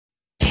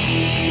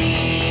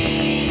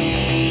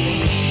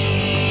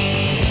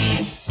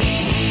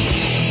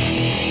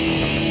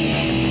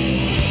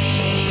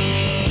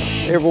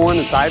Hey everyone,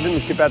 it's Ivan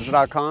with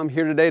KeepAgile.com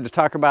here today to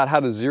talk about how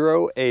to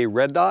zero a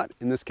red dot,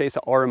 in this case a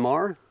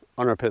RMR,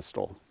 on our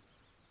pistol.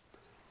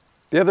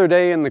 The other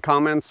day in the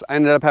comments, I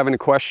ended up having a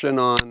question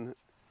on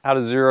how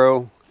to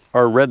zero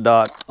our red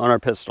dot on our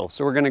pistol.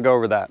 So we're gonna go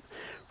over that.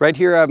 Right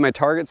here I have my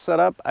targets set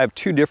up. I have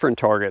two different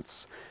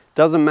targets.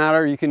 Doesn't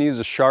matter, you can use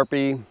a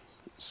Sharpie,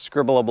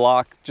 scribble a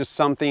block, just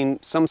something,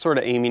 some sort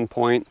of aiming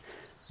point.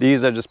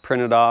 These I just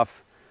printed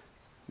off,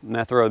 and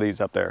I throw these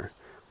up there.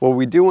 What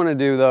we do wanna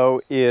do though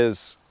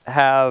is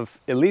have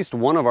at least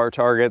one of our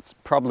targets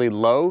probably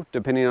low,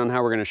 depending on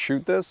how we're gonna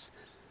shoot this.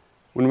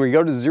 When we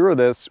go to zero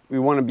this, we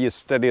wanna be as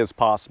steady as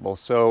possible.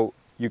 So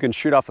you can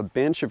shoot off a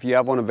bench if you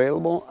have one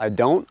available. I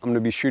don't, I'm gonna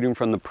be shooting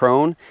from the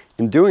prone.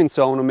 In doing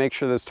so, I wanna make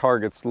sure this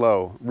target's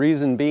low.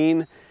 Reason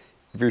being,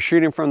 if you're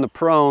shooting from the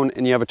prone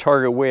and you have a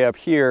target way up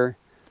here,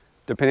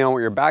 depending on what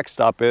your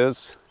backstop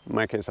is, in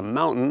my case a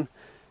mountain,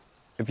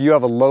 if you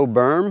have a low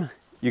berm,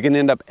 you can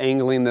end up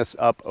angling this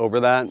up over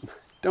that.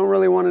 Don't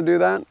really wanna do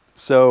that.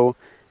 So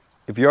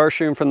if you are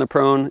shooting from the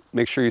prone,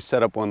 make sure you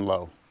set up one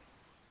low.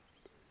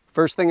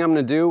 First thing I'm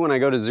gonna do when I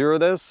go to zero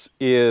this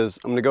is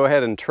I'm gonna go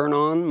ahead and turn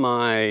on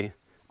my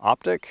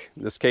optic,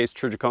 in this case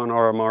Trijicon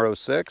RMR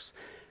 06,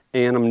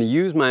 and I'm gonna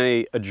use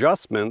my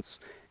adjustments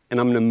and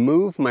I'm gonna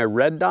move my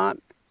red dot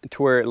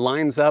to where it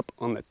lines up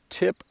on the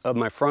tip of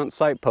my front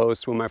sight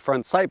post when my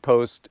front sight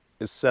post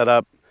is set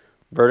up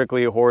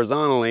vertically or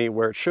horizontally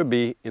where it should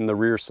be in the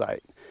rear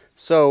sight.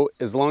 So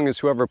as long as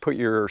whoever put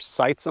your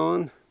sights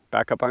on,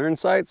 backup iron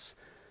sights,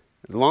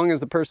 as long as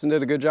the person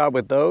did a good job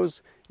with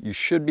those, you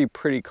should be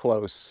pretty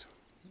close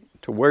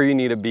to where you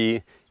need to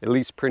be, at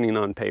least printing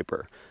on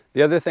paper.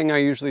 The other thing I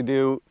usually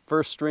do,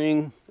 first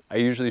string, I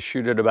usually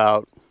shoot at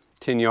about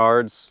 10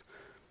 yards,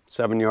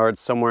 7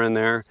 yards, somewhere in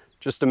there,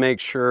 just to make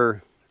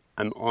sure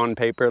I'm on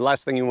paper.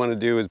 Last thing you want to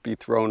do is be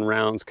throwing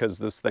rounds because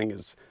this thing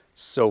is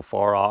so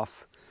far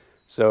off.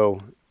 So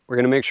we're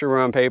going to make sure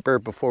we're on paper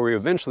before we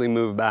eventually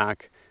move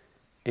back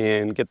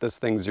and get this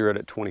thing zeroed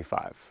at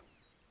 25.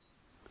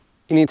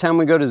 Anytime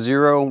we go to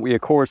zero, we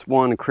of course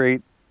want to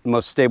create the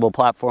most stable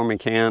platform we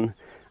can.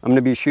 I'm going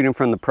to be shooting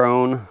from the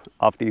prone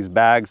off these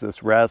bags,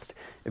 this rest.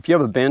 If you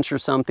have a bench or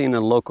something in a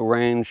local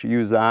range,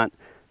 use that.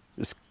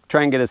 Just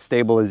try and get as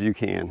stable as you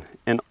can.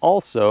 And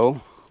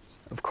also,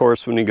 of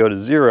course, when you go to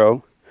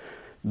zero,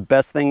 the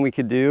best thing we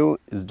could do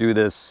is do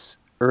this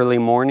early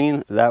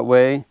morning. That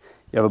way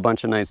you have a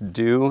bunch of nice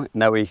dew,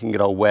 and that way you can get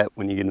all wet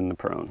when you get in the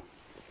prone.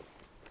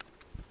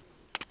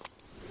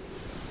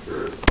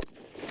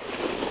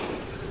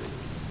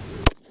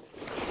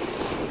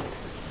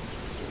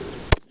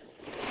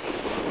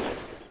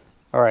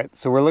 All right,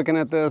 so we're looking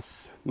at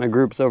this. My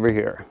group's over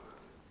here.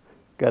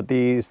 Got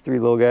these three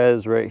little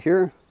guys right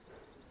here.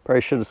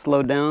 Probably should have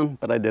slowed down,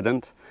 but I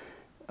didn't.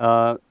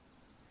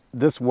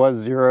 This was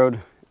zeroed.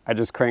 I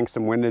just cranked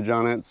some windage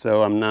on it,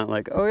 so I'm not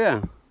like, oh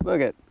yeah,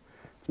 look it,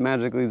 it's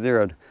magically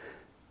zeroed.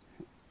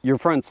 Your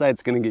front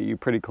sight's gonna get you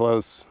pretty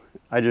close.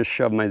 I just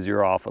shoved my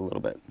zero off a little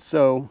bit.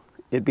 So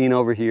it being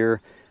over here,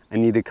 I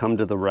need to come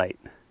to the right.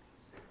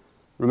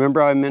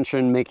 Remember I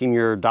mentioned making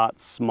your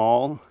dots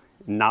small,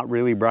 not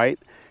really bright?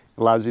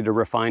 Allows you to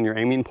refine your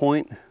aiming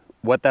point.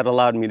 What that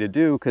allowed me to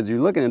do, because you're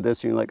looking at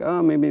this and you're like,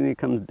 oh, maybe it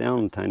comes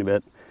down a tiny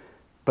bit.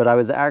 But I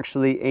was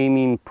actually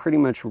aiming pretty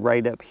much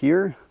right up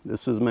here.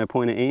 This was my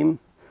point of aim,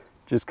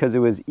 just because it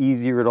was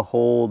easier to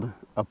hold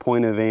a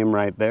point of aim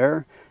right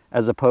there,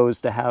 as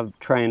opposed to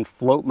try and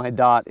float my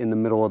dot in the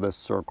middle of this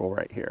circle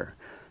right here.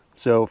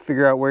 So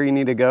figure out where you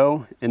need to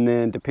go, and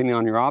then depending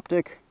on your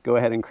optic, go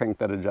ahead and crank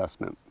that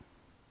adjustment.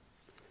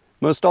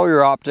 Most all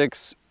your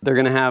optics, they're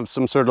gonna have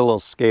some sort of little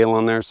scale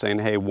on there saying,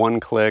 hey, one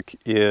click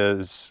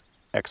is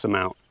X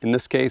amount. In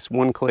this case,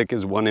 one click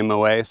is 1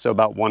 MOA, so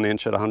about 1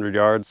 inch at 100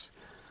 yards.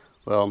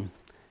 Well,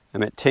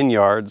 I'm at 10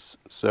 yards,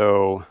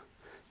 so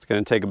it's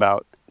gonna take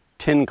about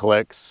 10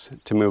 clicks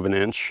to move an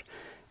inch.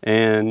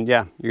 And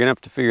yeah, you're gonna have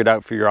to figure it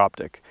out for your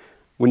optic.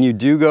 When you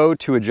do go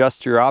to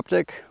adjust your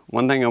optic,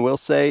 one thing I will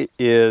say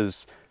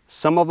is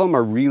some of them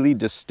are really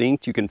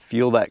distinct. You can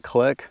feel that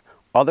click.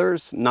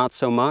 Others, not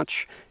so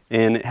much.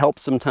 And it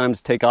helps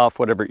sometimes take off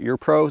whatever ear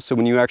pro, so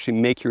when you actually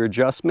make your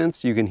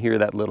adjustments, you can hear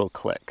that little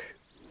click.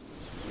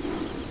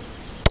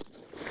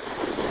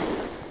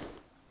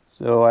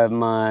 So I have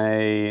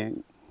my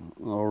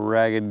little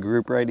ragged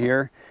group right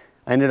here.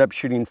 I ended up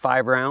shooting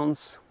 5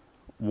 rounds.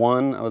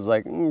 One, I was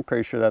like,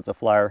 pretty sure that's a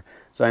flyer.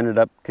 So I ended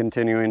up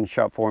continuing,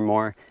 shot 4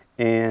 more.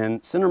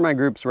 And center of my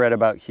group's right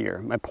about here.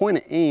 My point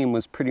of aim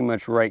was pretty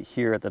much right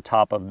here at the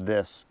top of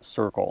this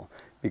circle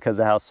because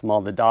of how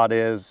small the dot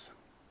is.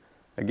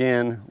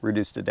 Again,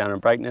 reduced it down in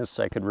brightness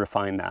so I could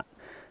refine that.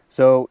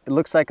 So it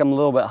looks like I'm a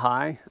little bit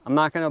high. I'm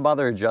not gonna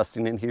bother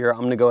adjusting it here.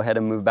 I'm gonna go ahead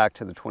and move back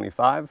to the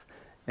 25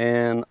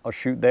 and I'll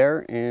shoot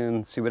there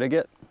and see what I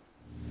get.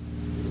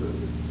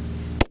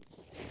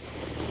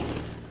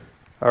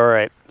 All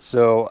right,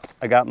 so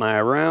I got my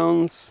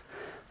rounds.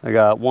 I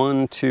got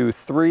 1, 2,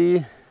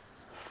 3,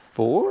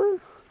 4.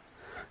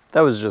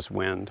 That was just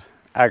wind.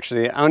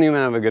 Actually, I don't even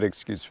have a good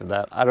excuse for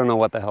that. I don't know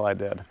what the hell I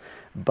did.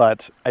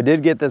 But I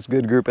did get this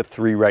good group of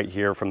 3 right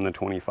here from the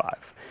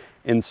 25.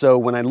 And so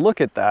when I look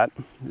at that,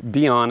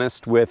 be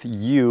honest with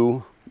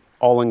you,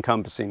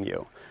 all-encompassing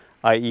you,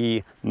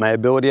 i.e. my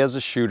ability as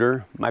a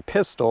shooter, my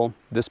pistol,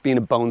 this being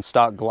a bone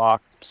stock Glock,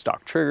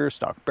 stock trigger,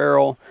 stock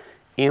barrel,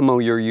 ammo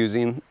you're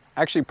using,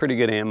 actually pretty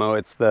good ammo.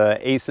 It's the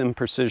ASIM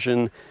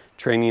Precision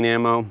Training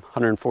Ammo,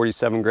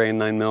 147 grain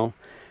 9mm.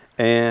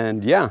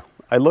 And yeah,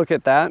 I look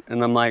at that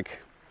and I'm like,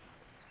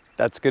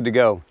 that's good to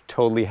go.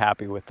 Totally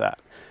happy with that.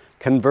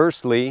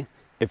 Conversely,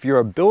 if your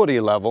ability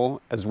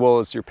level, as well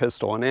as your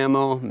pistol and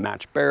ammo,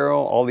 match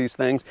barrel, all these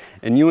things,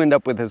 and you end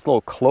up with this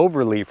little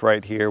clover leaf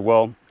right here,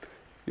 well,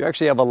 you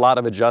actually have a lot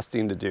of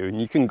adjusting to do. And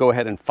you can go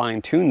ahead and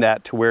fine tune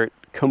that to where it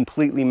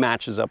completely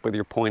matches up with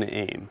your point of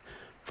aim.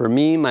 For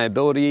me, my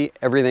ability,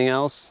 everything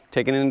else,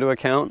 taken into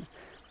account,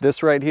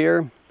 this right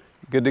here,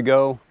 good to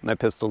go, my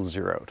pistol's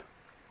zeroed.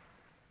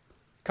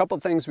 Couple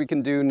things we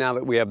can do now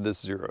that we have this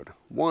zeroed.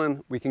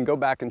 One, we can go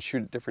back and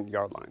shoot at different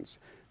yard lines.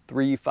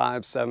 3,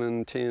 5,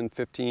 7, 10,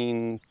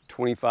 15,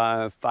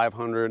 25,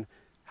 500,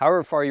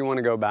 however far you want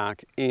to go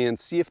back, and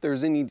see if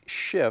there's any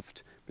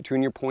shift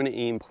between your point of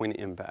aim, point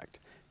of impact.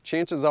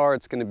 Chances are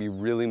it's going to be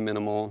really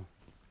minimal.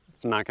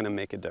 It's not going to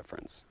make a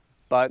difference.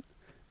 But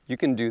you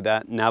can do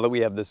that now that we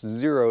have this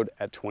zeroed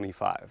at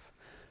 25.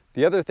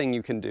 The other thing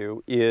you can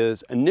do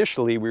is,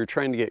 initially we were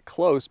trying to get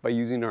close by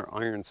using our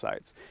iron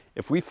sights.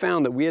 If we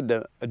found that we had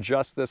to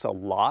adjust this a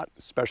lot,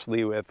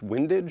 especially with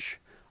windage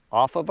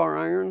off of our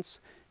irons,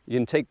 you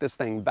can take this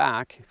thing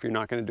back, if you're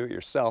not going to do it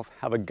yourself,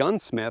 have a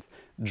gunsmith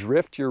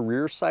drift your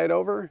rear sight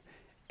over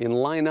and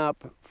line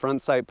up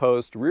front sight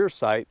post, rear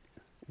sight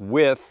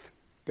with,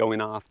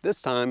 going off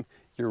this time,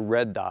 your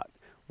red dot.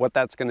 What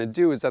that's going to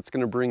do is that's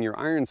going to bring your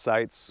iron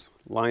sights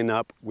line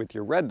up with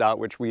your red dot,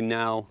 which we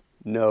now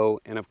know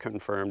and have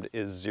confirmed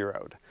is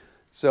zeroed.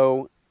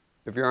 So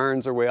if your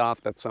irons are way off,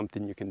 that's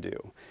something you can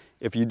do.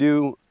 If you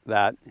do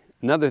that,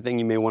 another thing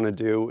you may want to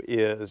do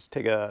is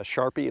take a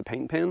Sharpie, a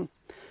paint pen,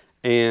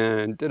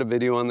 and did a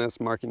video on this,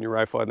 marking your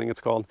rifle, I think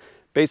it's called.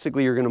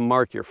 Basically, you're going to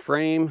mark your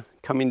frame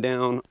coming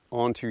down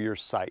onto your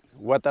sight.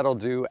 What that'll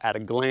do at a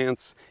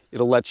glance,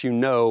 it'll let you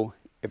know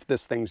if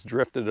this thing's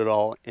drifted at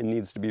all and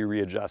needs to be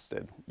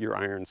readjusted, your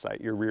iron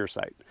sight, your rear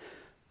sight.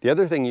 The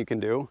other thing you can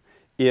do,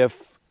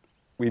 if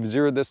we've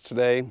zeroed this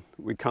today,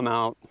 we come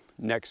out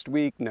next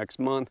week, next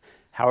month,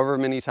 however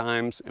many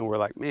times, and we're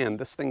like, man,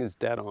 this thing is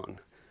dead on.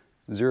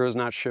 Zero's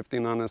not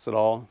shifting on us at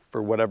all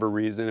for whatever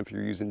reason. If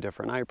you're using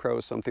different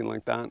iPro, something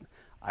like that,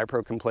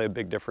 iPro can play a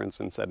big difference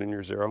in setting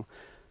your zero.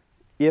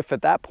 If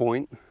at that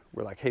point,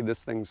 we're like, hey,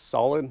 this thing's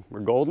solid, we're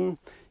golden,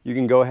 you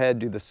can go ahead and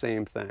do the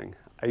same thing.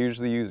 I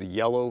usually use a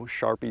yellow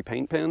Sharpie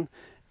paint pen,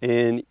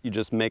 and you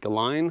just make a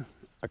line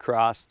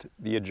across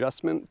the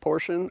adjustment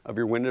portion of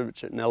your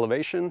windage and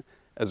elevation,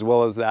 as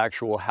well as the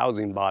actual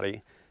housing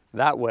body.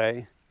 That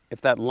way,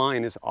 if that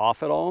line is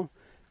off at all,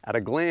 at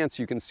a glance,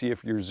 you can see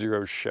if your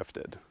zero's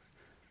shifted.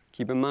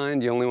 Keep in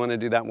mind, you only want to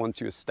do that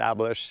once you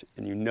establish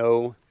and you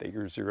know that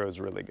your zero is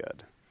really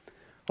good.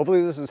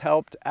 Hopefully this has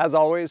helped. As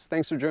always,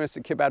 thanks for joining us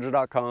at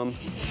kitbadger.com.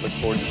 Look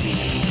forward to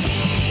seeing you.